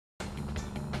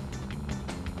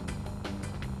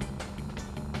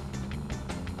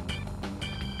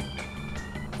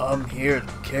I'm here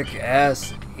to kick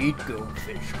ass and eat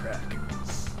goldfish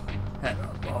crackers. And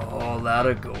I'm all out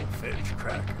of goldfish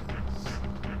crackers.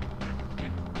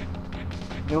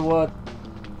 You know what?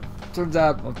 Turns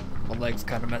out my leg's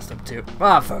kind of messed up too.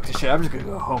 Ah, fuck this shit. I'm just gonna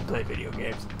go home and play video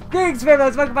games. Greetings,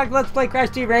 fans. Welcome back to Let's Play Crash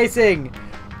Team Racing.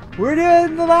 We're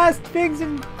doing the last things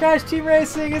in Crash Team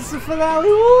Racing. It's the finale.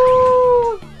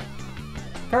 Woo!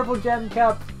 Purple Gem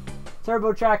Cup,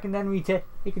 Turbo Track, and then we take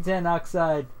Race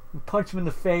N.Oxide. We punch him in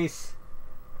the face.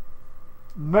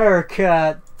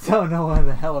 America. Don't know where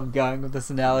the hell I'm going with this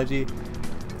analogy.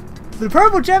 The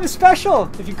Purple Gem is special,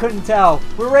 if you couldn't tell.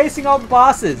 We're racing all the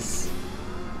bosses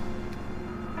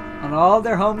on all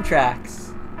their home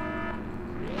tracks.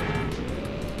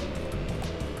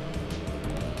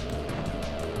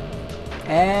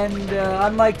 And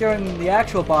unlike during the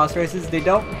actual boss races, they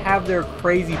don't have their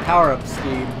crazy power-up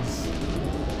schemes.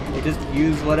 They just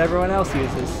use what everyone else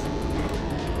uses.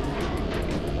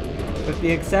 With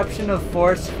the exception of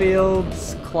force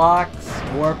fields, clocks,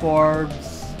 warp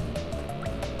orbs.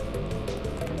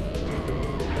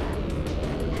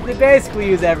 They basically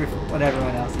use what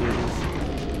everyone else uses.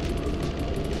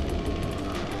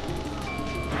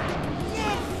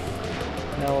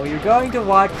 No, you're going to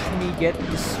watch me get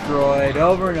destroyed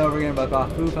over and over again by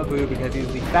Papu because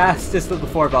he's the fastest of the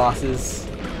four bosses.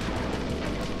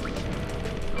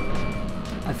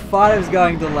 I thought I was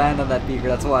going to land on that beaker,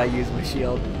 that's why I used my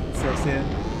shield so soon.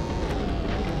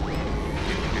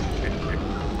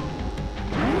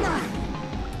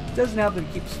 It doesn't help that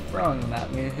he keeps throwing them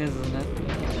at me, isn't it?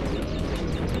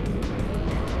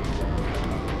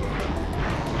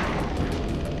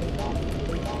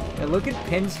 And look at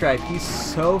Pinstripe, he's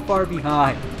so far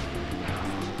behind.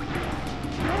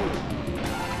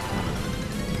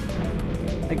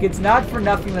 Like, it's not for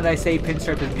nothing that I say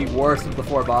Pinstripe is the worst of the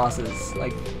four bosses.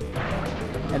 Like,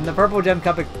 and the Purple Gem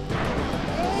Cup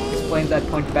explains that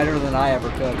point better than I ever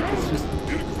could. It's just,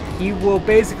 he will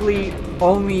basically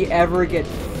only ever get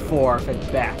fourth at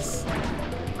best.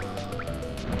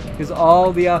 Because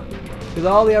all the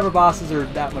other bosses are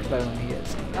that much better than he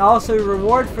is. Also,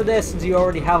 reward for this, since you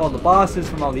already have all the bosses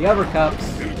from all the other cups,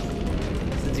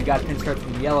 since you got Pinstripe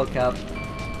from the yellow cup,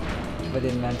 if I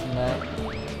didn't mention that.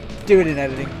 Do it in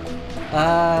editing.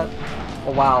 Oh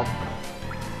wow.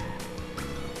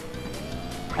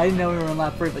 I didn't know we were on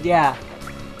lap 3, but yeah.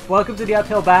 Welcome to the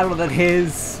uphill battle that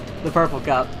is the Purple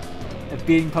Cup. And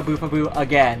beating Papu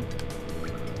again.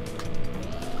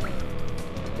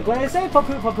 Like, when I say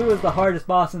Papu is the hardest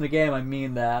boss in the game, I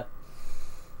mean that.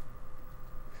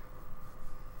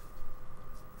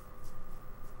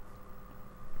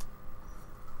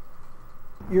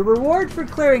 Your reward for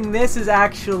clearing this is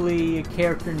actually a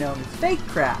character known as Fake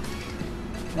Crash.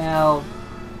 Now,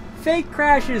 Fake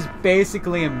Crash is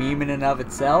basically a meme in and of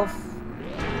itself.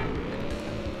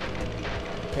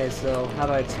 Okay, so how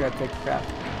do I describe Fake Crash?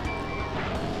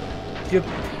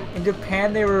 In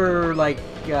Japan, they were like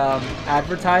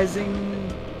advertising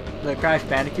the Crash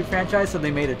Bandicoot franchise, so they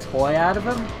made a toy out of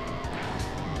him.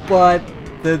 But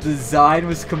the design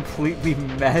was completely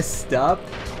messed up.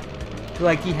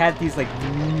 Like, he had these like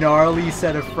gnarly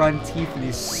set of front teeth and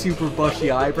these super bushy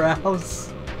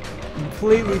eyebrows.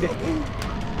 Completely different.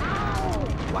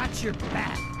 Watch your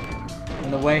back.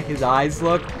 And the way his eyes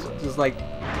looked was like,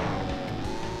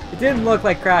 it didn't look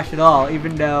like Crash at all,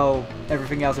 even though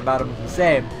everything else about him was the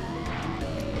same.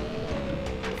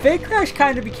 Fake Crash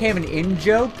kind of became an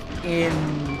in-joke in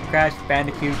Crash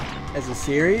Bandicoot as a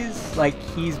series. Like,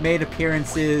 he's made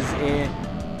appearances in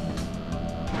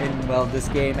well, this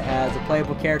game as a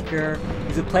playable character.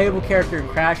 He's a playable character in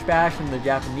Crash Bash in the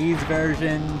Japanese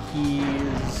version.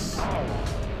 He's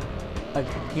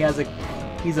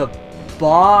a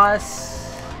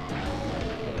boss.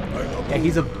 Yeah,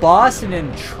 he's a boss in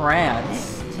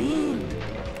Entranced,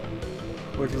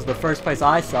 which was the first place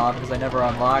I saw him because I never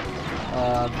unlocked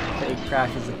Fake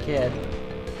Crash as a kid.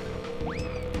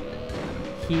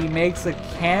 He makes a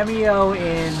cameo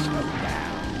in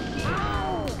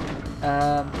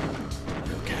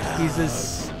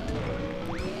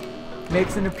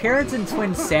makes an appearance in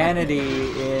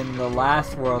Twinsanity in the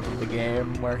last world of the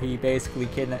game, where he basically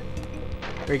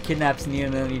kidnaps Neo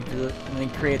and then he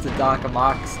creates a Doc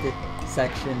Amok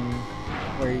section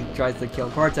where he tries to kill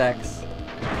Cortex.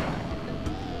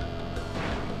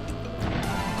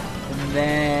 And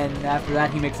then after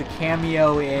that, he makes a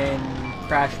cameo in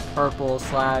Crash Purple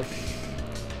 / well,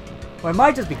 it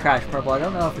might just be Crash Purple. I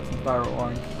don't know if it's in Spiral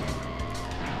Orange.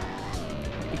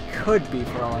 It could be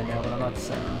for all I know, but I'm not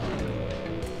certain.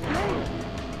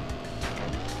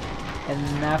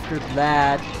 And after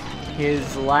that,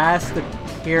 his last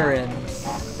appearance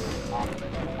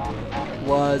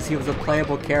was he was a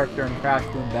playable character in Crash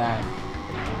Boom Bang.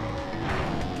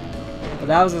 But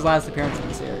that was his last appearance in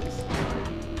the series.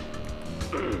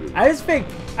 I just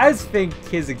think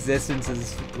his existence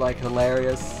is like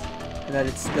hilarious, and that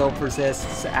it still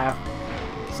persists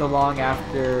so long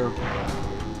after.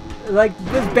 Like,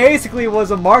 this basically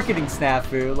was a marketing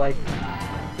snafu. Like,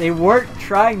 they weren't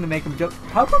trying to make him jump.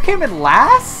 Popo came in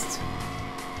last?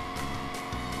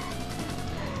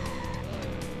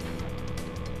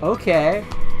 Okay.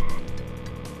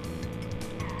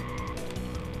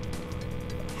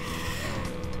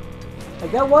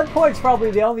 Like, that 1 point's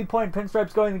probably the only point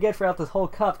Pinstripe's going to get throughout this whole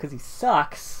cup because he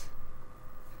sucks.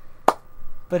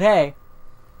 But hey.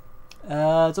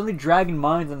 It's only Dragon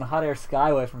Mines and the Hot Air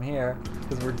Skyway from here,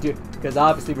 because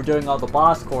obviously we're doing all the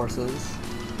boss courses.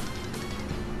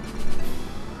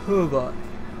 Oh god.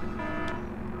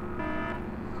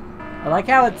 I like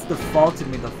how it's defaulted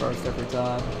me the first every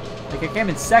time. Like, I came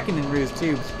in second in Rue's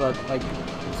Tubes, but like,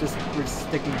 it's just we're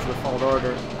sticking to the default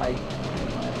order.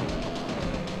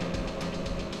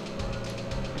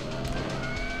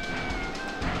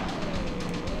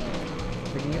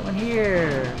 We can get one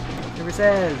here. Whoever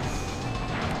says.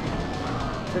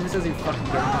 Whoever says you fucking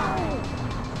get it.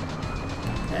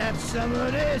 Have some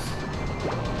of this.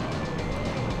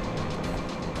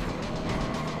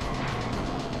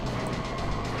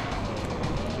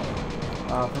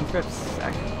 Pinstripe's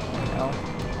second. You know?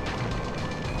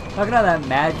 Talking all that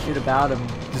mad shit about him,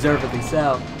 deservedly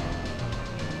so.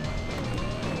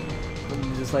 But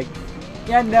he's just like,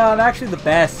 yeah, no, I'm actually the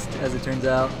best, as it turns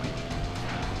out.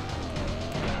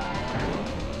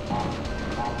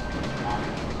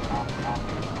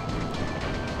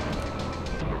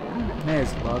 May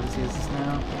as well just use this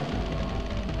now.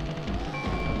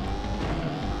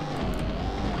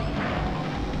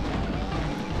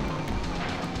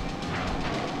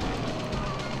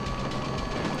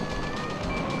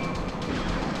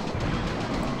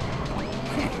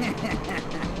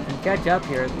 Can catch up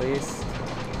here at least.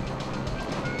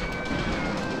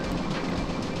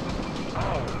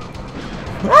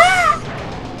 Ah!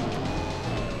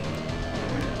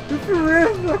 For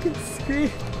real, fucking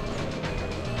scream.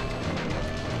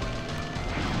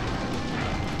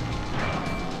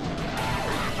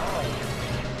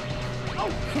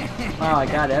 Wow, I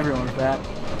got everyone with that.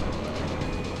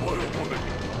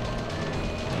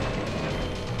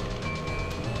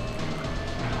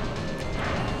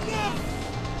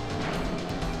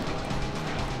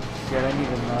 Shit, I need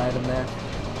an item there.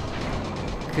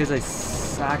 Because I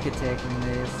suck at taking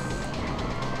these.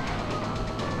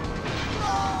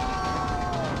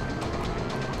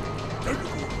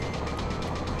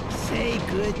 Say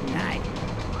good night.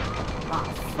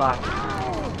 Oh, fuck.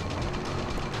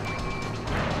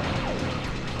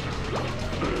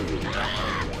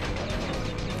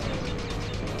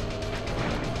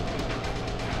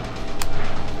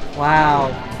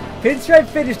 Wow. Pinstripe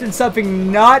finished in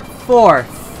something not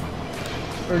fourth.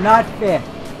 Or not fifth.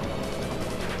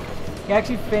 He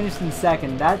actually finished in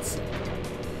second. That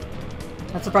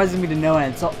surprises me to no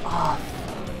end. So,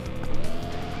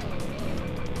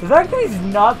 the fact that he's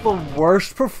not the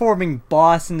worst performing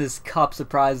boss in this cup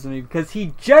surprises me, because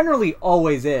he generally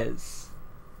always is.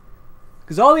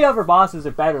 Because all the other bosses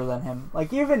are better than him.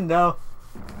 Like, even though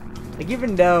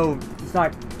it's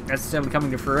not necessarily coming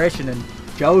to fruition and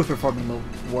Joe's performing the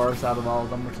worst out of all of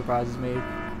them, which surprises me.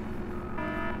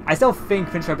 I still think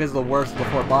Pinstripe is the worst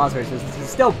before boss races. He's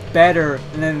still better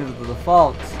than the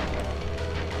default.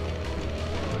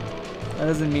 That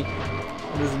doesn't mean.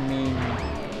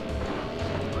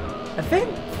 I think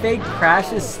Fake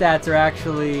Crash's stats are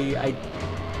actually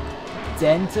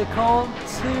identical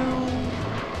to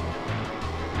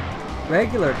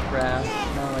regular Crash.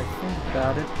 Now that I think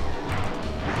about it.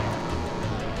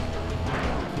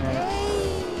 Okay.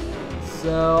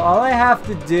 So all I have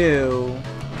to do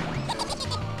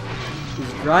is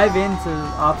drive into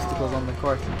obstacles on the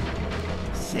course.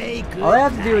 Say good All I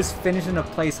have to do night. is finish in a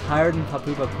place higher than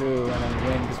Papu Papu and then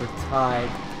win because we're tied.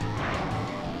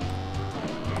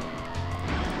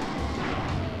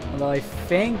 Although I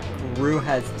think Rue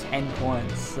has 10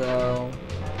 points, so...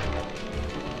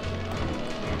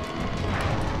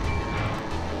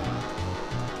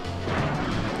 I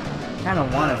kind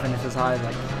of want to finish as high as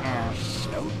I can.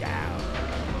 Slow down.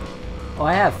 Oh,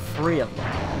 I have 3 of them.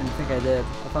 I didn't think I did. I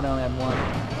thought I only had 1.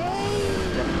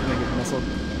 Yep, I'm gonna get missiled.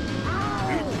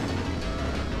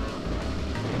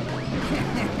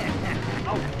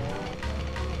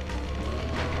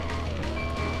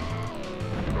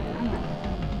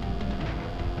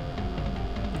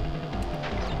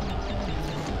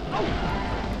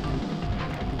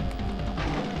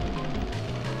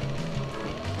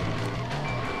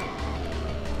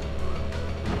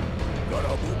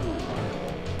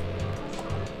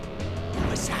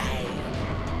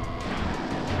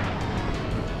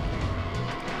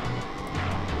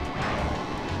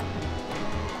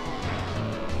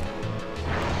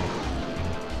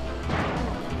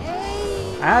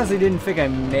 I honestly didn't think I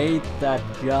made that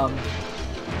jump.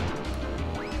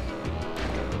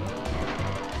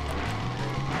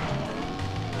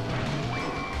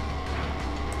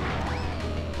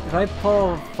 If I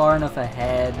pull far enough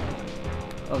ahead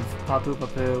of Papu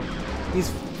Papu, he's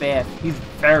 5th. He's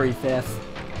very 5th.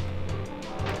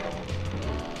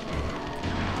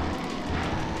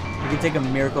 It could take a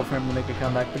miracle for him to make a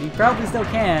comeback, but he probably still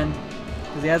can,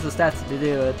 because he has the stats to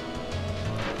do it.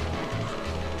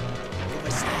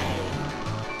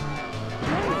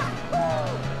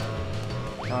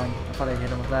 Darn, I thought I'd hit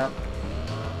him with that.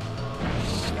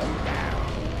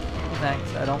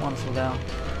 Thanks, I don't want to slow down.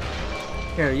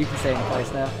 Here, you can stay in place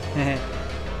now.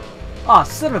 Aw,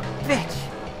 son of a bitch!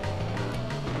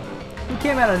 He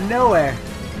came out of nowhere!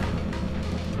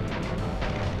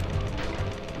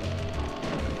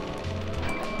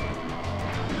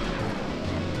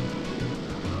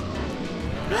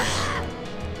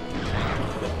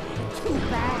 Too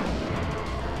bad.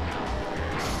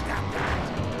 Stop that.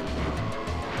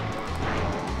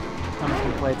 I'm just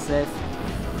gonna play it safe.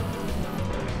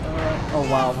 Oh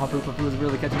wow, Papu Papu is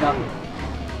really catching up.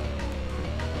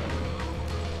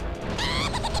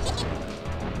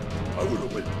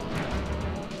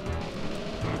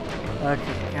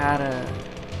 Okay, gotta...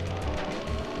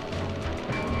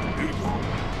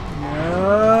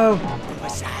 No!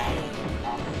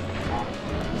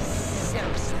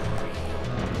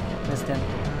 Missed him.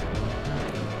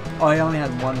 Oh, I only had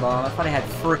 1 bomb. I thought I had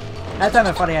 3. That time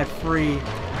I thought I had 3.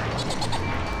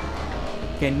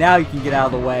 Okay, now you can get out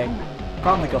of the way.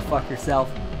 Probably go fuck yourself.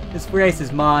 This race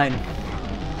is mine.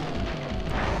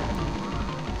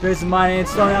 This race is mine, ain't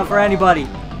slowing out for anybody.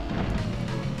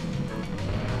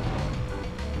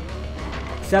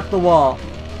 Except the wall.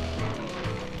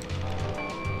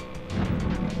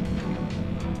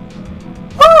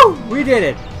 Woo! We did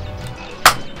it!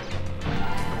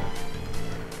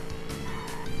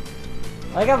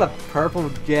 I got the purple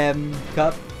gem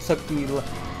cup.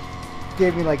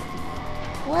 Gave me like,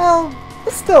 well,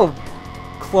 it's still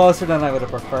closer than I would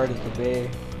have preferred it to be.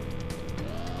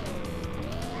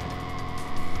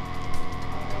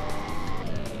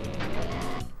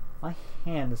 My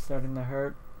hand is starting to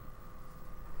hurt.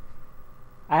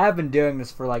 I have been doing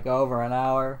this for like over an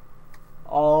hour.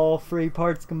 All 3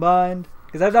 parts combined.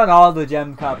 Because I've done all the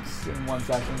gem cups in 1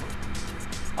 session.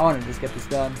 I want to just get this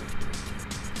done.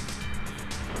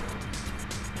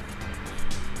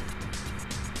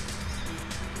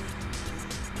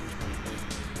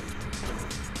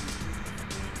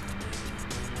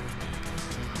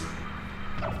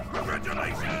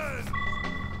 Congratulations!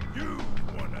 You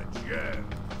won a gem.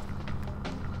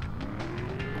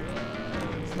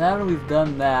 So now that we've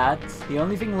done that, the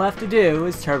only thing left to do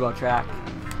is Turbo Track.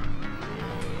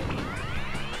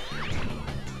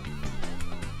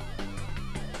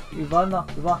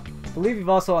 I believe you've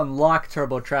also unlocked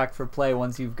Turbo Track for play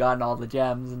once you've gotten all the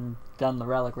gems and done the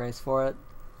relic race for it.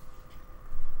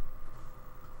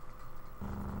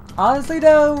 Honestly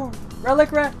though,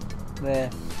 relic race,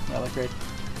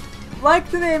 like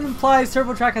the name implies,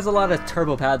 Turbo Track has a lot of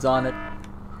turbo pads on it.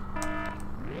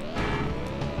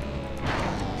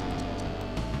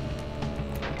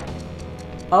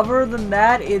 Other than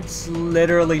that, it's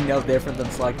literally no different than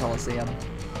Slug Coliseum.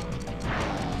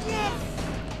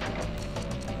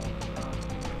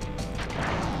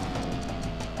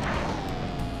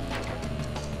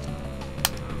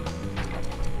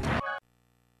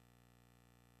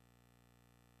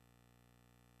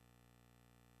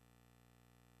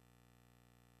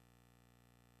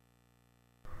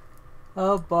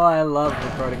 Oh boy, I love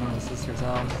recording when my sister's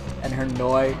home. And her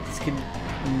noise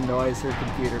her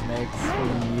computer makes for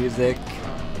the music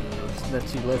that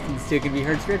she listens to can be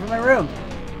heard straight from my room.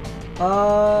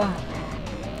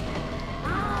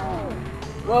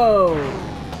 Whoa!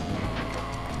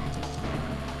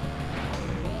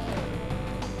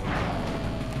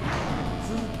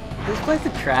 Is this place a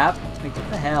trap? Like, what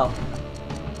the hell?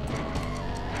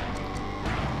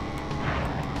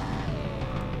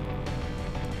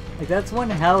 Like, that's one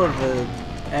hell of a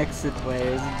exit way,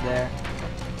 isn't there?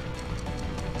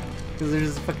 Because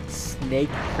there's a fucking snake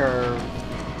curve.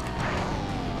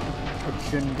 It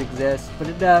shouldn't exist, but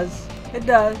it does. It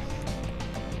does.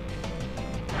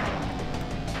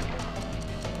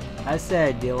 I say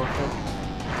I deal with it.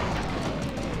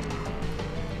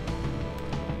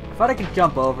 I thought I could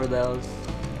jump over those.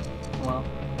 Well.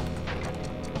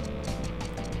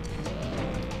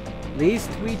 At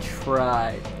least we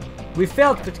tried. We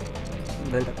failed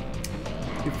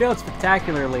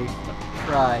spectacularly, but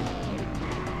tried.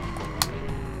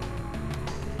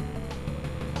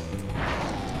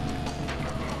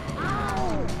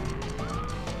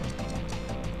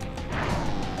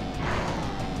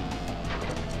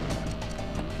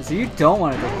 So you don't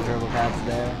want to take the turbo pads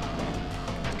there.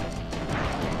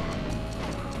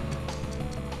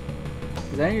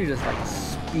 Because then you just like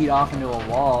speed off into a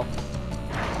wall.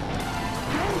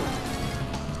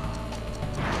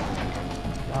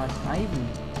 God, can I even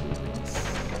do this?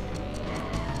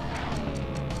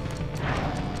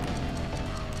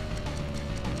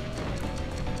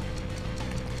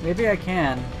 Maybe I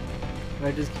can, but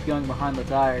I just keep going behind the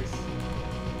tires.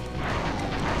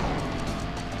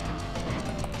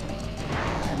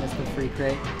 I missed the free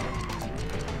crate.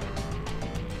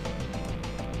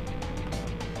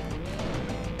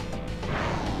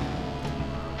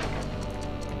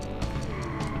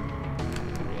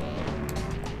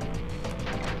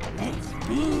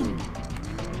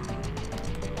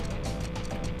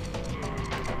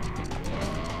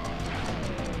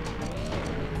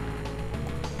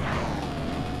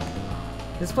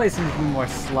 This place seems to be more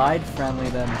slide friendly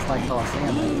than Slide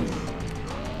Coliseum is.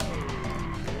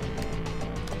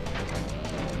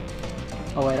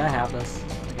 Oh wait, I have this.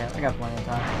 Okay, I got plenty of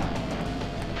time.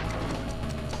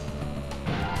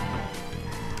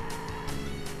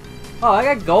 Oh, I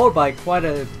got gold by quite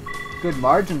a good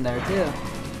margin there too.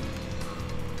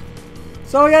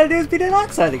 So all we gotta do is beat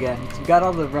N.Oxide again. We got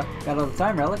all the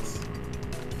time relics.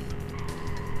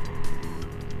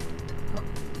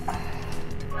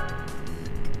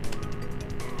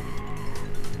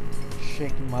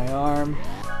 Shaking my arm.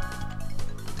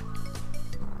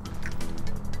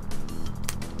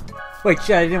 Wait,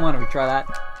 shit, I didn't want to retry that.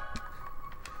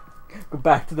 Go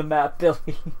back to the map, Billy.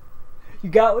 You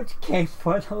got what you came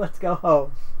for, now let's go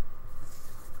home.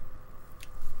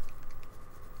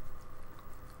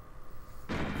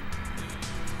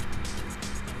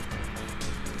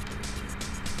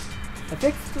 I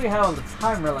think we have all the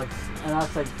time relics, and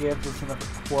N.Oxide gives us another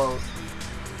quote.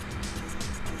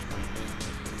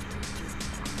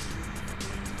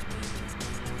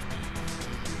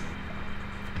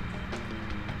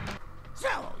 So,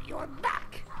 you're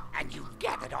back, and you've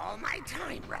gathered all my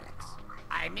time relics.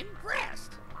 I'm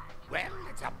impressed. Well,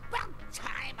 it's about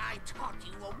time I taught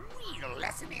you a real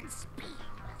lesson in speed.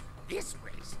 This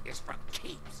race is for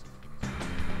keeps.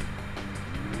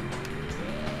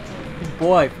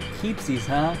 Boy, keepsies,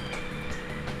 huh?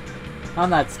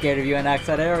 I'm not scared of you,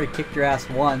 N.Oxide. I already kicked your ass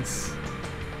once.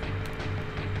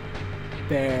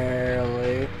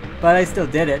 Barely. But I still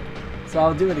did it, so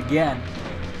I'll do it again.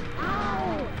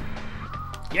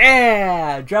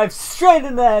 Yeah! Drive straight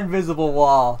into that invisible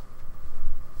wall.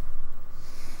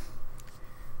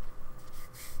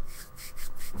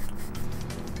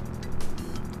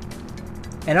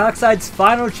 N.Oxide's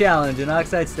final challenge in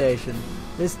Oxide Station.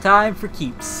 This time for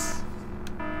keeps.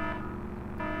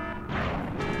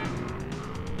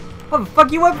 Oh, the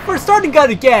fuck, you went for starting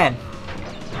gun again!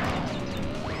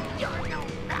 You're no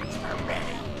match for me.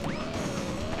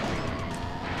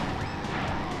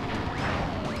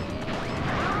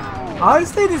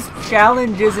 Honestly, this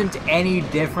challenge isn't any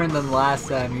different than last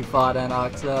time you fought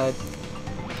N.Oxide.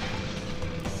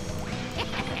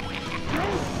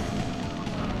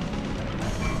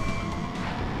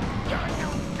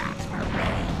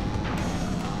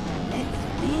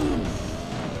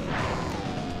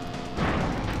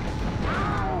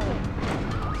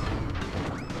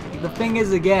 The thing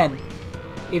is, again,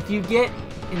 if you get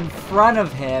in front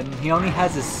of him, he only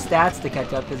has his stats to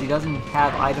catch up because he doesn't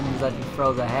have items that he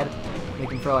throws ahead. They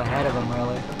can throw ahead of him,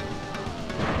 really.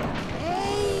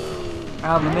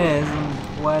 Problem is,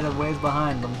 I'm quite a ways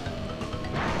behind them.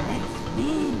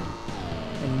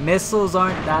 And missiles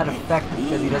aren't that effective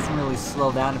because he doesn't really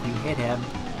slow down if you hit him.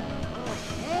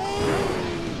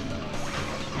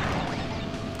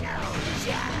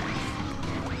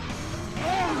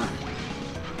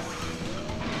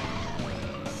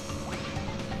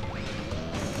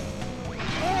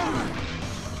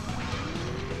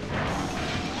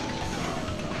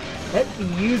 Let me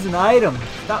use an item.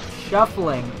 Stop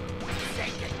shuffling.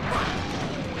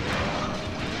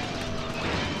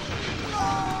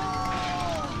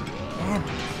 Damn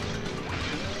it.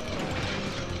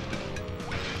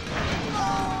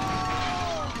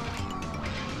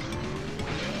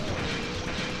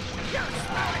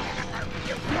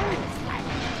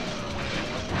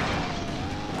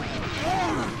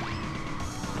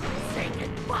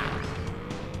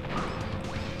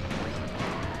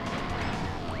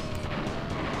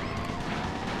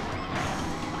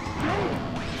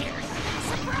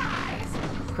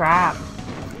 Crap.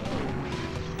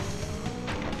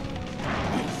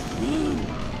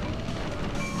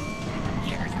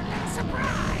 Here's a little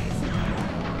surprise.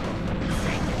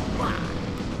 Say goodbye.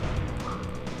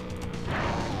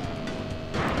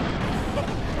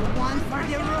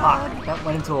 Fuck, that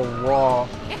went into a wall.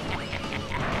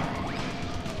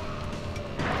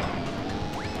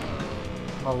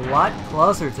 I'm a lot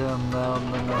closer to him though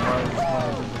than I was when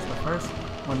I did this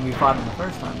when we fought him the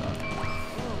first time though.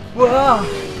 Whoa!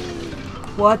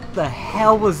 What the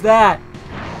hell was that?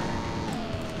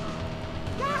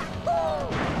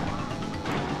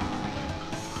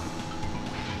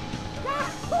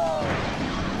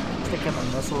 Stick up the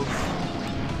missiles.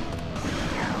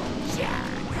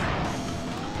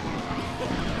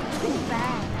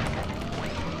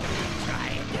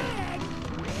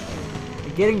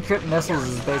 Getting tripped missiles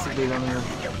is basically the only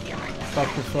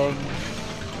effective thing.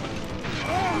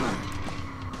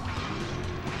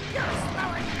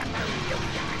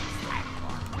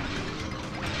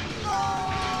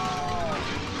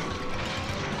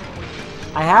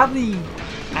 I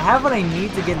have what I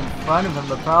need to get in front of him.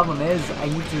 The problem is I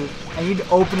need to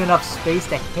open enough space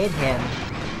to hit him.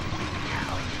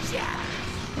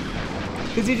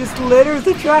 Because he just litters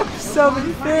the track with so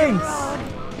many things.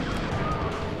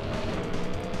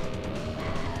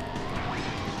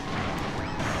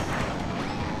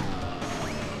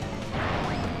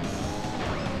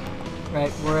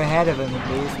 Right, we're ahead of him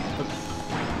at least. But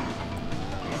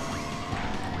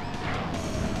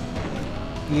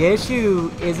the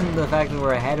issue isn't the fact that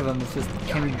we're ahead of him, it's just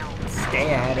can we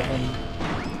stay ahead of him?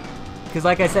 Because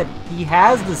like I said, he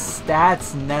has the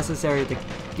stats necessary to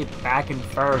get back in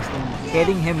first, and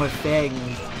hitting him with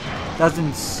things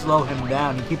doesn't slow him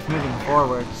down, he keeps moving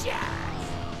forward.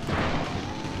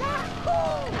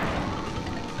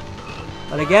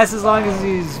 But I guess as long as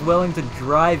he's willing to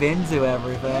drive into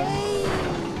everything.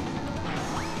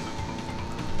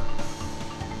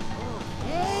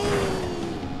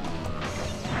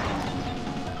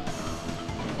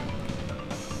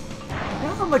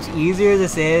 How much easier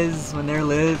this is when there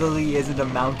literally isn't a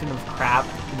mountain of crap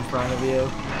in front of you.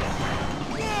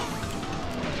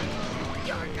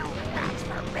 You're no match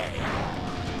for me.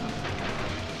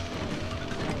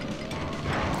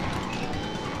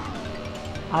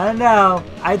 I don't know.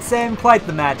 I'd say I'm quite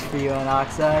the match for you,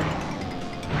 N.Oxide.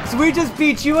 So we just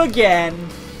beat you again.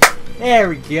 There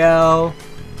we go.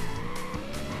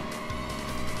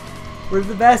 We're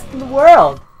the best in the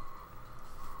world.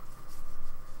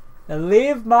 Now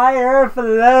leave my Earth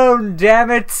alone, damn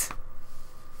it!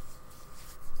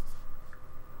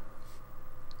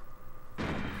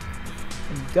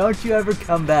 And don't you ever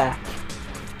come back.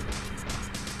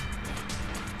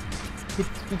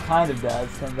 He kind of does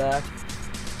come back.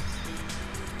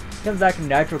 He comes back in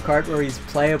Nitro Kart where he's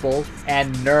playable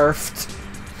and nerfed.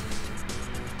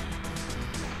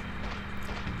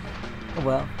 Oh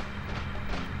well.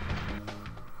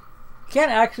 You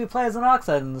can't actually play as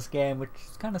N.Oxide in this game, which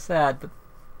is kind of sad, but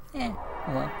oh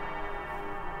well.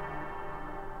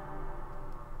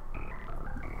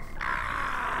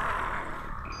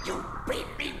 You beat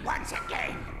me once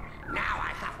again. Now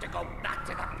I have to go back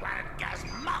to the planet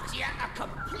Gasmoxia a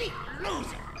complete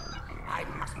loser. I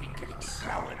must be getting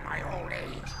slow in my old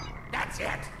age. That's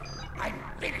it. I'm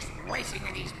finished racing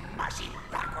in these mushy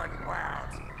backward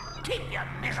worlds. Keep your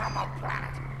miserable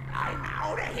planet. I'm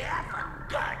out of here for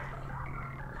good.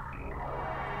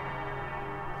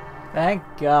 Thank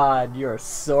God you're a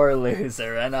sore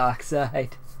loser,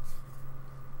 N.Oxide.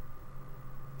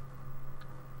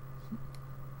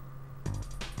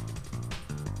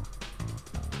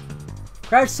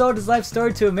 Crash sold his life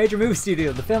story to a major movie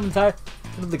studio. The film entitled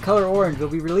The Color Orange will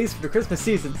be released for the Christmas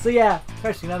season. So yeah,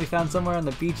 Crash can now be found somewhere on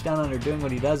the beach down under doing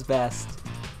what he does best.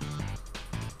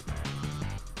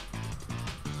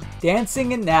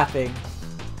 Dancing and napping.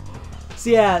 So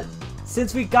yeah,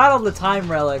 since we got all the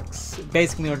time relics,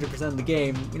 basically 100% of the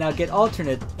game, we now get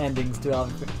alternate endings to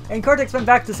Element. And Cortex went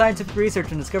back to scientific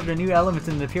research and discovered a new element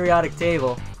in the periodic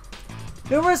table.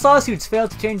 Numerous lawsuits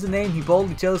failed to change the name he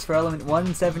boldly chose for element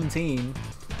 117.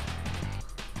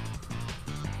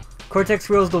 Cortex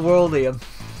rules the worldium.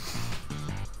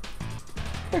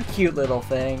 They're cute little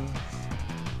things.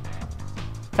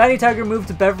 Tiny Tiger moved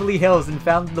to Beverly Hills and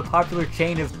founded the popular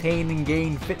chain of Pain and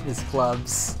Gain fitness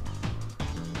clubs.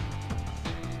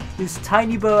 His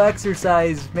Tiny Bow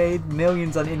exercise made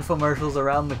millions on infomercials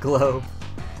around the globe.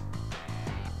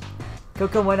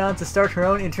 Coco went on to start her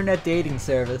own internet dating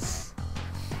service.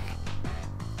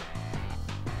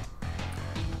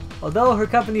 Although her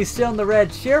company is still in the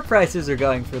red, share prices are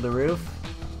going through the roof.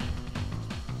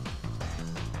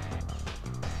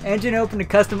 Engine opened a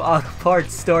custom auto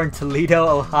parts store in Toledo,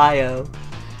 Ohio.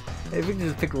 Maybe we can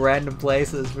just pick random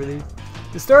places for these.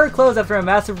 The store closed after a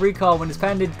massive recall when his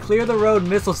patented Clear the Road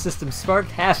missile system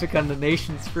sparked havoc on the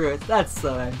nation's fruits. That's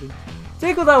so engine.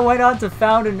 Tinkledot went on to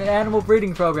found an animal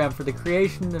breeding program for the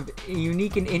creation of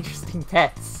unique and interesting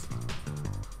pets.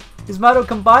 His motto,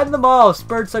 combine them all,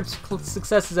 spurred such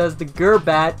successes as the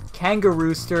Gurbat,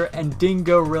 Kangarooster, and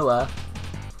Dingorilla.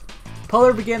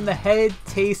 Polar became the head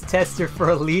taste tester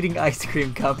for a leading ice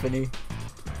cream company.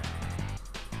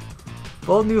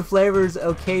 Bold new flavors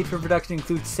okayed for production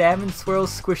include salmon swirl,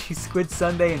 squishy squid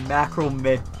sundae, and mackerel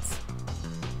mints.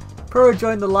 Purr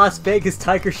joined the Las Vegas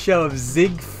Tiger show of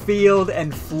Ziegfeld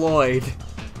and Floyd.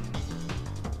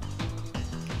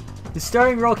 His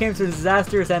starring role came to a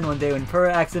disastrous end one day when Purr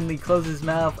accidentally closed his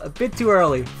mouth a bit too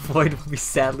early. Floyd will be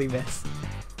sadly missed.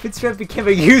 Pinstripe became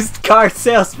a used car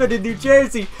salesman in New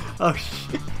Jersey. Oh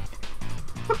shit.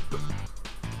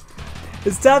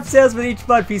 His top salesman each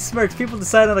month, he smirks. People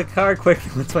decide on a car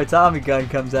quickly once my Tommy gun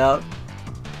comes out.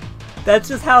 That's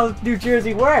just how New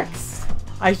Jersey works.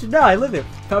 I should know, I live there.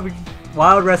 Probably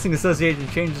Wild Wrestling Association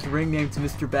changed its ring name to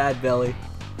Mr. Bad Belly.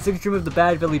 The signature move, the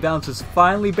Bad Belly Bounce, was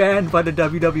finally banned by the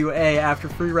WWA after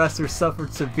 3 wrestlers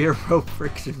suffered severe rope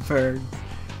friction burns.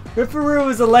 Ripperoo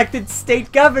was elected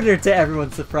state governor to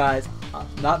everyone's surprise.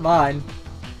 Not mine.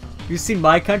 You've seen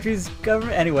my country's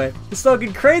government? Anyway, the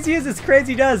slogan, crazy as it's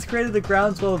crazy does, created the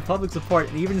groundswell of public support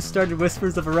and even started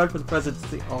whispers of a run for the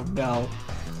presidency. Oh no.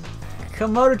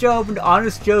 Komodo Joe opened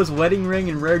Honest Joe's wedding ring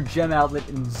and rare gem outlet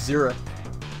in Zurich.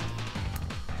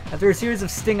 After a series of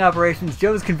sting operations,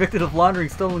 Joe was convicted of laundering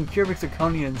stolen cubic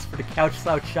zirconians for the Couch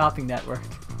Slouch shopping network.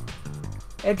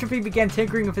 Entropy began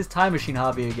tinkering with his time machine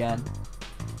hobby again.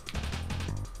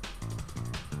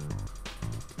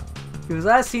 He was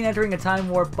last seen entering a time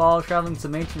warp ball traveling to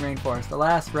some ancient rainforest.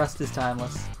 Alas, rust is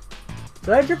timeless.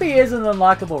 So Entropy is an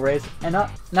unlockable race, and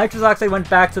Nitrous Oxide went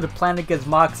back to the planet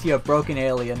Gizmoxia, a broken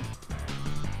alien.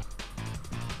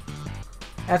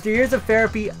 After years of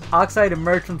therapy, Oxide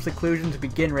emerged from seclusion to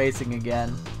begin racing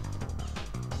again.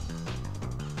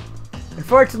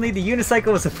 Unfortunately, the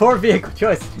unicycle was a poor vehicle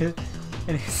choice,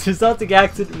 and his resulting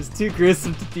accident was too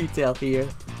gruesome to detail here.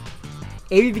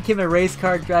 Amy became a race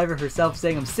car driver herself,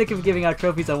 saying, I'm sick of giving out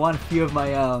trophies, I want a few of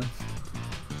my own.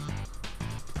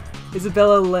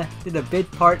 Isabella did a bit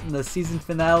part in the season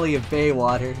finale of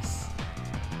Baywaters.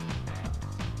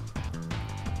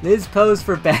 Liz posed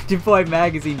for Bandit Boy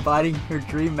magazine, buying her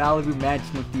dream Malibu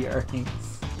mansion with the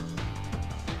earnings.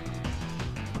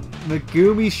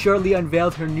 Megumi shortly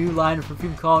unveiled her new line of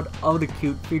perfume called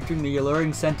Odacute, featuring the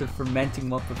alluring scent of fermenting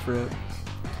wumpa fruit.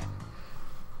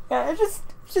 Yeah, it's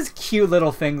just cute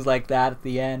little things like that at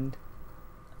the end.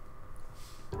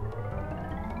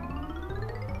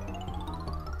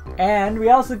 And we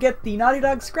also get the Naughty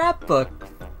Dog scrapbook.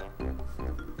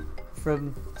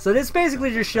 So this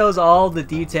basically just shows all the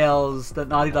details that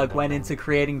Naughty Dog went into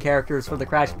creating characters for the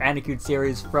Crash Bandicoot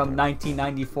series from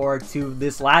 1994 to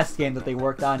this last game that they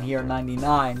worked on here in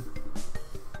 99.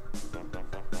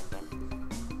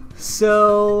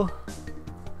 So,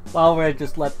 while we're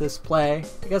just let this play,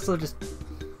 I guess I'll just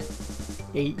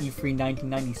AE3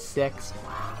 1996.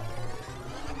 Wow.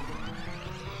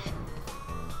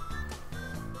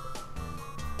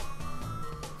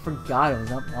 Forgot it was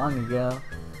that long ago.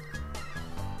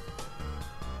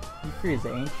 E3 is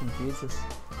ancient, Jesus.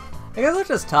 I guess I'll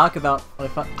just talk about what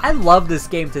I found. I love this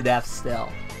game to death still.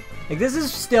 Like, this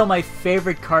is still my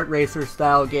favorite kart racer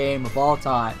style game of all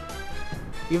time.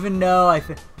 Even though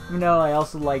I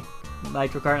also like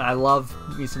Nitro Kart and I love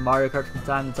me some Mario Kart from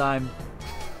time to time.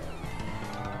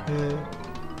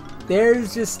 There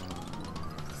just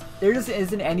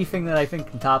isn't anything that I think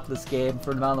can top this game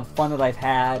for the amount of fun that I've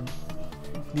had.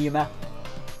 The amount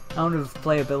of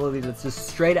playability that's just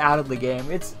straight out of the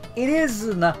game. It is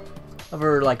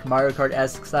another like Mario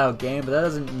Kart-esque style game, but that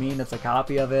doesn't mean it's a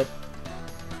copy of it.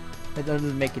 It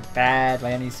doesn't make it bad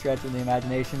by any stretch of the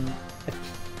imagination.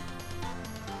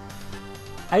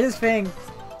 I just think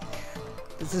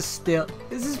this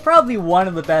is probably one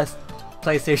of the best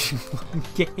PlayStation 1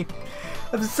 games.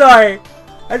 I'm sorry,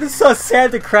 I just saw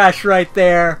Santa Crash right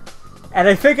there, and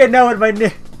I think I know what my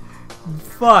name.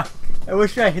 Fuck. I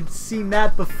wish I had seen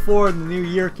that before the new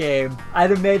year came. I'd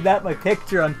have made that my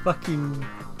picture on fucking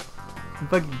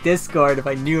Discord if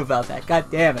I knew about that. God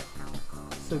damn it.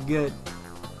 So good.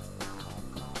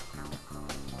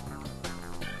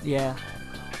 Yeah.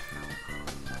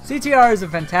 CTR is a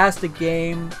fantastic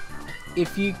game.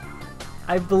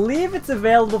 I believe it's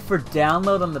available for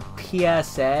download on the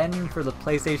PSN for the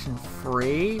PlayStation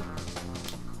 3.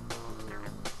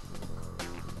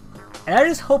 And I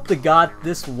just hope to God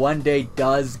this one day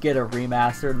does get a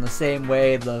remaster in the same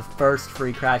way the first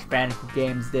free Crash Bandicoot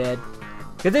games did.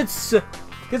 Because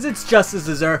it's just as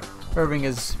deserving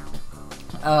as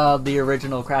the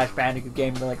original Crash Bandicoot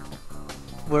game. Like,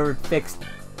 where it fixed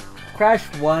Crash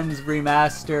 1's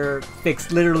remaster,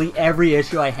 fixed literally every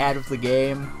issue I had with the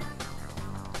game.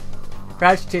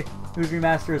 Crash Movie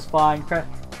Remaster is fine.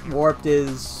 Warped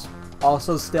is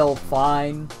also still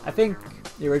fine. I think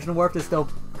the original Warped is still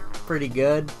pretty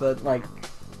good, but like,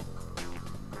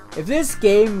 if this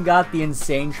game got the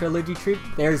Insane Trilogy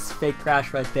treatment, there's fake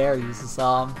Crash right there. You just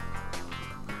saw him.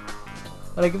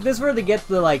 But like, if this were to get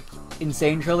the like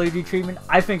Insane Trilogy treatment,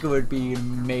 I think it would be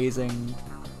amazing.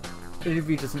 It would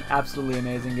be just an absolutely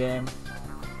amazing game.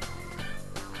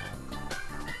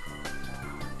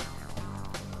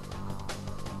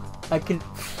 I can.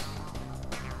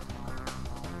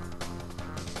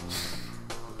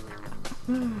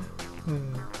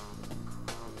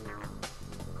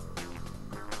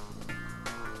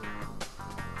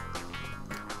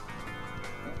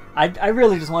 I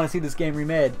really just want to see this game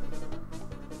remade.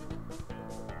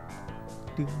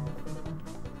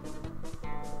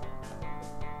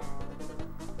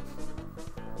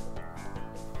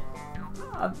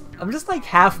 I'm just like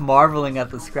half marveling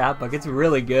at the scrapbook. It's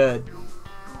really good.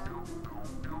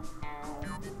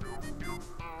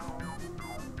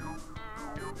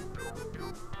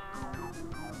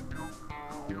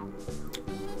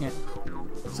 Yeah.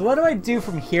 So what do I do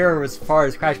from here as far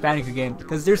as Crash Bandicoot games?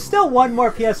 Because there's still one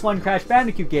more PS1 Crash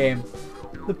Bandicoot game.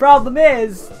 The problem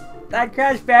is that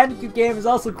Crash Bandicoot game is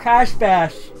also Crash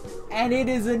Bash, and it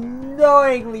is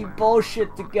annoyingly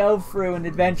bullshit to go through in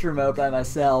adventure mode by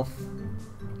myself.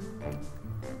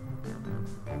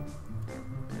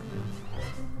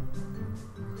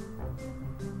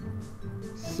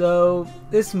 So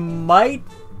this might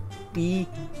be...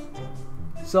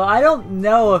 So I don't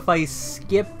know if I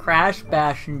skip Crash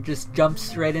Bash and just jump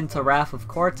straight into Wrath of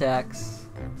Cortex.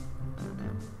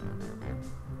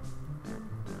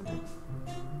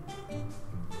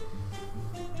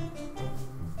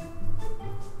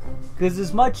 Because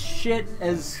as much shit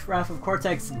as Wrath of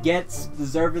Cortex gets,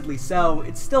 deservedly so,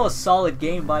 it's still a solid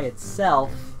game by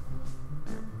itself.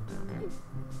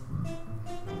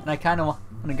 And I kind of want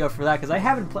to go for that because I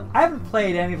haven't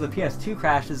played any of the PS2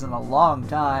 Crashes in a long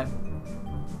time.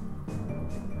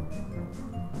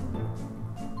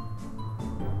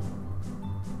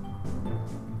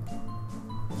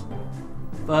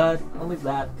 But I'll leave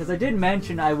that because I did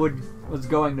mention I was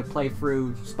going to play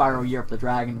through Spyro Year of the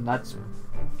Dragon, and that's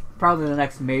probably the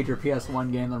next major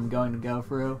PS1 game that I'm going to go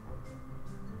through.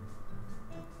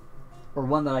 Or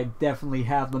one that I definitely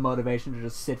have the motivation to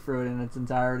just sit through it in its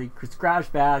entirety. Because Crash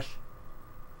Bash,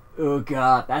 oh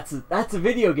god, that's a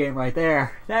video game right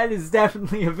there. That is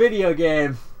definitely a video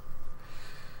game.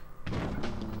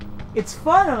 It's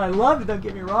fun and I love it, don't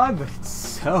get me wrong, but it's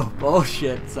so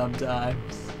bullshit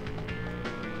sometimes.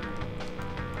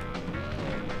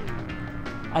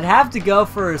 I'd have to go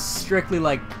for a strictly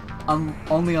like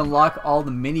only unlock all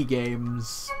the mini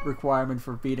games requirement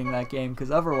for beating that game,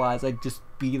 because otherwise I'd just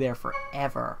be there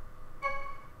forever.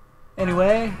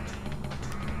 Anyway,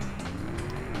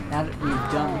 now that we've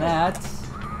done that,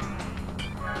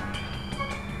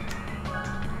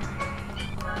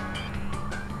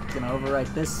 I'm gonna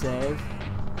overwrite this save.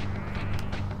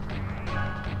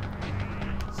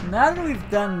 So now that we've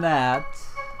done that,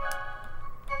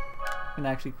 I can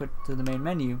actually quit to the main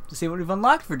menu to see what we've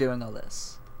unlocked for doing all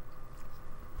this.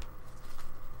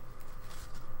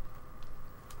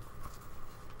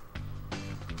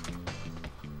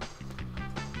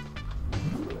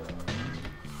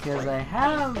 Because I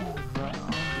have all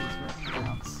these written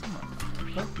down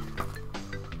somewhere.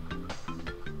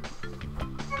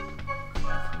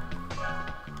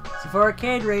 So for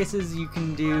arcade races, you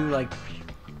can do like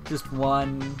just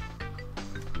one.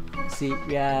 See,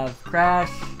 we have Crash,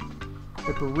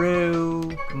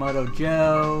 Ripperoo, Komodo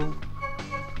Joe,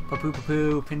 Papu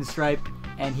Papu, Pinstripe,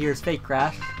 and here's Fake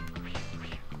Crash.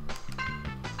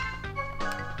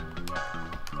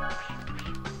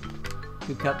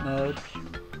 Two Cup mode.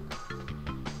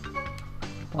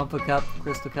 Wumpa Cup,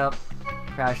 Crystal Cup,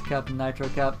 Crash Cup, and Nitro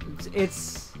Cup.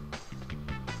 It's...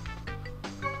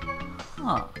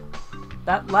 Huh.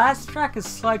 That last track is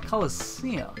Slide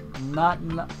Coliseum, not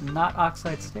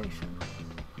Oxide Station.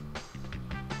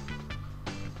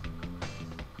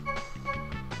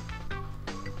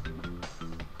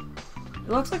 It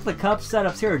looks like the cup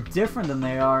setups here are different than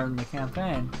they are in the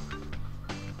campaign.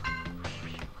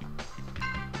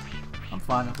 I'm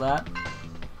fine with that.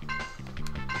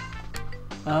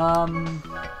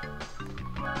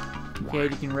 Okay, you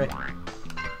can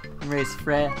race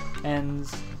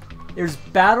friends. There's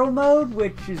battle mode,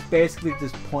 which is basically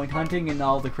just point hunting in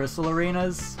all the crystal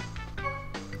arenas.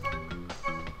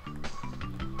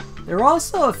 There are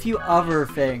also a few other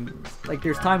things, like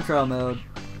there's time trial mode.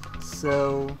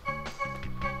 So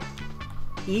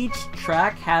each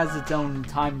track has its own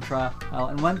time trial,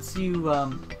 and once you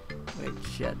wait,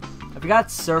 shit, I forgot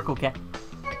Circle K.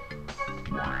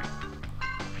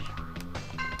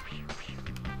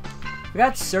 We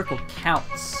got circle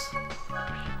counts.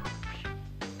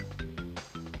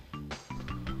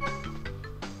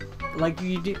 Like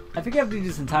you do, I think you have to do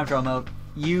this in time trial mode.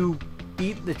 You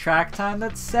beat the track time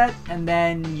that's set, and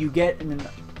then you get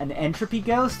an entropy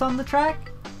ghost on the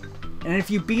track. And if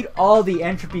you beat all the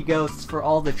entropy ghosts for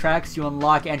all the tracks, you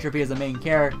unlock entropy as a main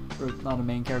character, or not a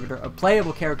main character, a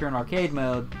playable character in arcade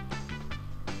mode.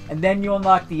 And then you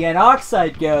unlock the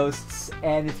N.Oxide ghosts,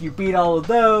 and if you beat all of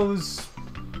those,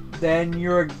 then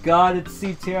you're a god at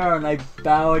CTR, and I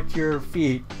bow at your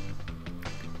feet.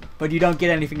 But you don't get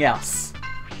anything else.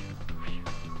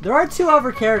 There are 2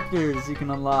 other characters you can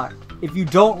unlock if you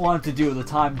don't want to do the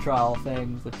time trial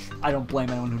things, which I don't blame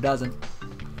anyone who doesn't.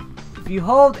 If you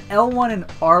hold L1 and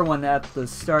R1 at the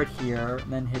start here,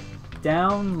 and then hit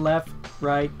down, left,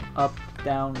 right, up,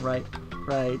 down, right,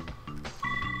 right,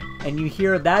 and you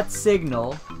hear that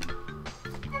signal,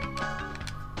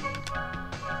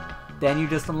 then you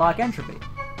just unlock entropy.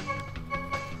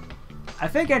 I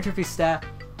think entropy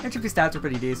stats are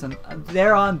pretty decent.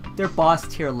 They're boss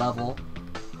tier level.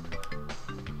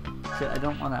 Shit, I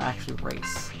don't want to actually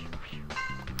race.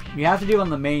 You have to do on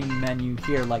the main menu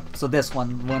here, like, so this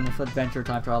one with adventure,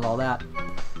 time trial, all that.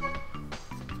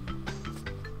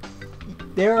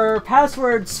 There are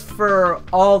passwords for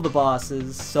all the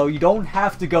bosses, so you don't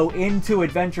have to go into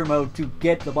adventure mode to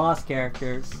get the boss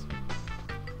characters.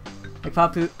 Like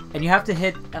Papu, and you have to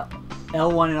hit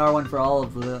L1 and R1 for all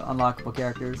of the unlockable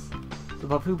characters. So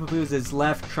Papu Papu's is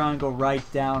left, triangle, right,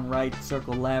 down, right,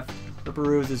 circle, left.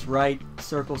 Ripperoo's is right,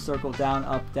 circle, circle, down,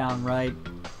 up, down, right.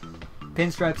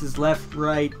 Pinstripes is left,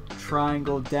 right,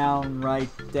 triangle, down, right,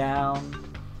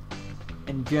 down.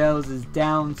 And Joe's is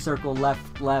down, circle,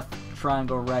 left, left,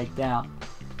 triangle, right, down.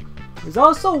 There's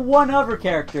also one other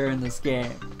character in this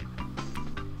game.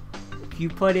 If you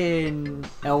put in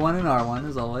L1 and R1,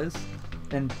 as always,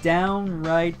 then down,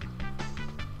 right...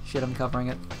 Shit, I'm covering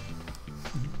it.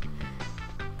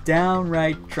 Down,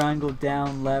 right, triangle,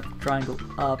 down, left, triangle,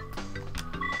 up.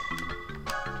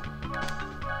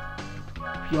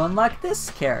 You unlock this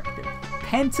character,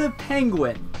 Penta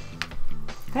Penguin.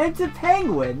 Penta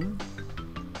Penguin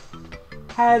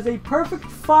has a perfect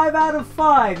 5 out of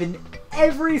 5 in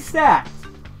every stat.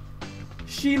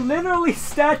 She literally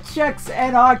stat checks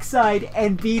N.Oxide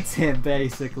and beats him,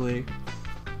 basically.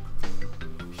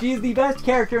 She is the best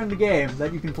character in the game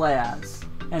that you can play as,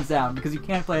 hands down, because you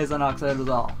can't play as N.Oxide at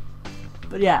all.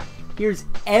 But yeah, here's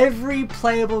every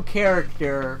playable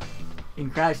character in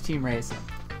Crash Team Racing.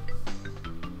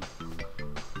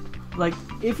 Like,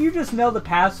 if you just know the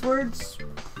passwords,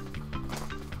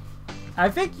 I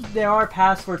think there are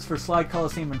passwords for Slide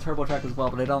Coliseum and Turbo Track as well,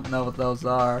 but I don't know what those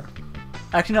are.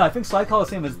 Actually, no, I think Slide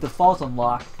Coliseum is default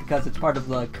unlocked because it's part of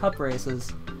the Cup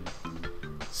races.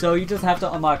 So you just have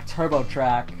to unlock Turbo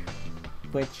Track,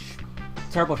 which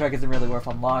Turbo Track isn't really worth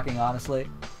unlocking, honestly.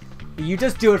 You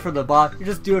just do it for the bot. You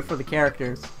just do it for the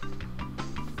characters.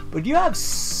 But you have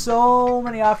so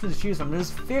many options to choose from.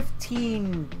 There's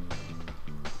 15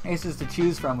 races to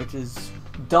choose from, which is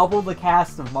double the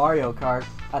cast of Mario Kart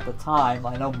at the time.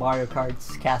 I know Mario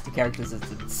Kart's cast of characters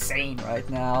is insane right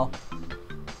now.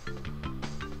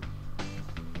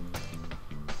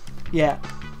 Yeah,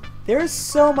 there's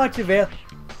so much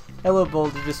available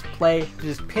to just play, to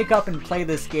just pick up and play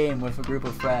this game with a group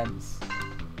of friends.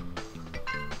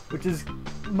 Which is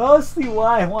mostly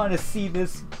why I want to see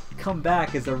this come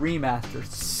back as a remaster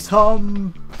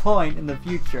some point in the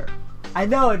future. I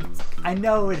know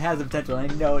it has the potential, I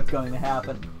know it's going to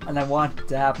happen, and I want it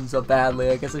to happen so badly,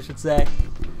 I guess I should say.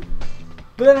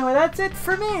 But anyway, that's it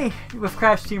for me with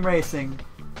Crash Team Racing.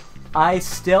 I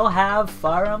still have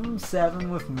Fire Emblem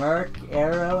 7 with Merc,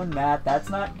 Arrow, and Matt. That's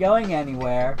not going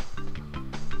anywhere.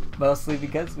 Mostly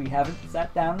because we haven't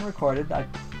sat down and recorded.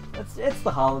 It's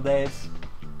the holidays.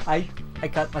 I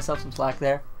cut myself some slack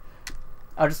there.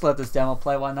 I'll just let this demo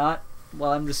play, why not?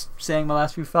 While I'm just saying my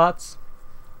last few thoughts.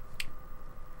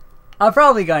 I'm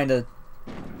probably going to...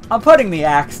 I'm putting the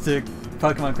axe to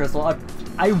Pokemon Crystal.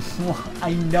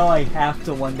 I know I have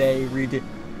to one day redo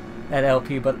that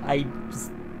LP, but I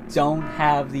just don't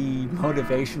have the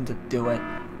motivation to do it.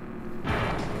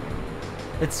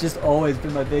 It's just always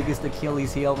been my biggest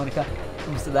Achilles heel when it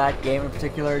comes to that game in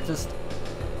particular. Just...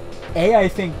 I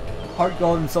think Heart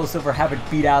Gold and Soul Silver have it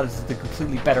beat out as the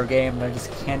completely better game, and I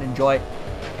just can't enjoy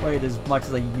it as much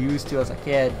as I used to as a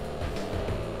kid.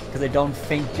 Because I don't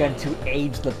think Gen 2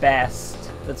 aged the best.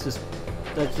 That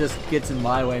just gets in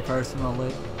my way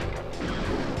personally.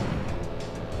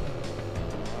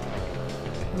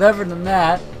 Other than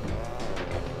that,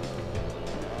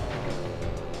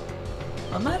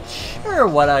 I'm not sure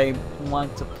what I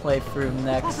want to play through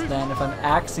next then, if I'm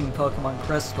axing Pokemon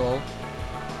Crystal.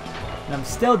 And I'm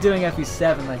still doing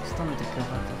FE7, I still need to go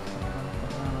back to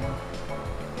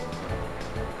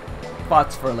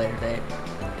thoughts for a later date.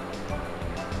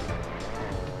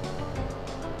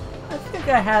 I think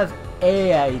I have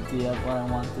an idea of what I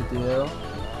want to do.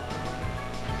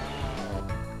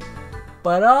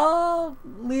 But I'll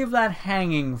leave that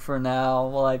hanging for now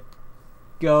while I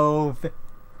go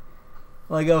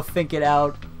think it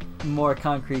out in more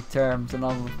concrete terms, and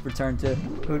I'll return to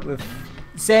it with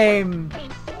same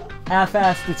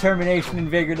half-assed determination and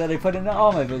vigor that I put into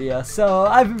all my videos. So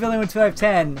I've been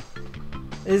Finale-Galactic.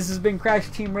 This has been Crash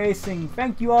Team Racing.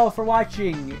 Thank you all for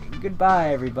watching.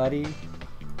 Goodbye, everybody.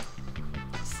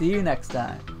 See you next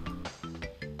time.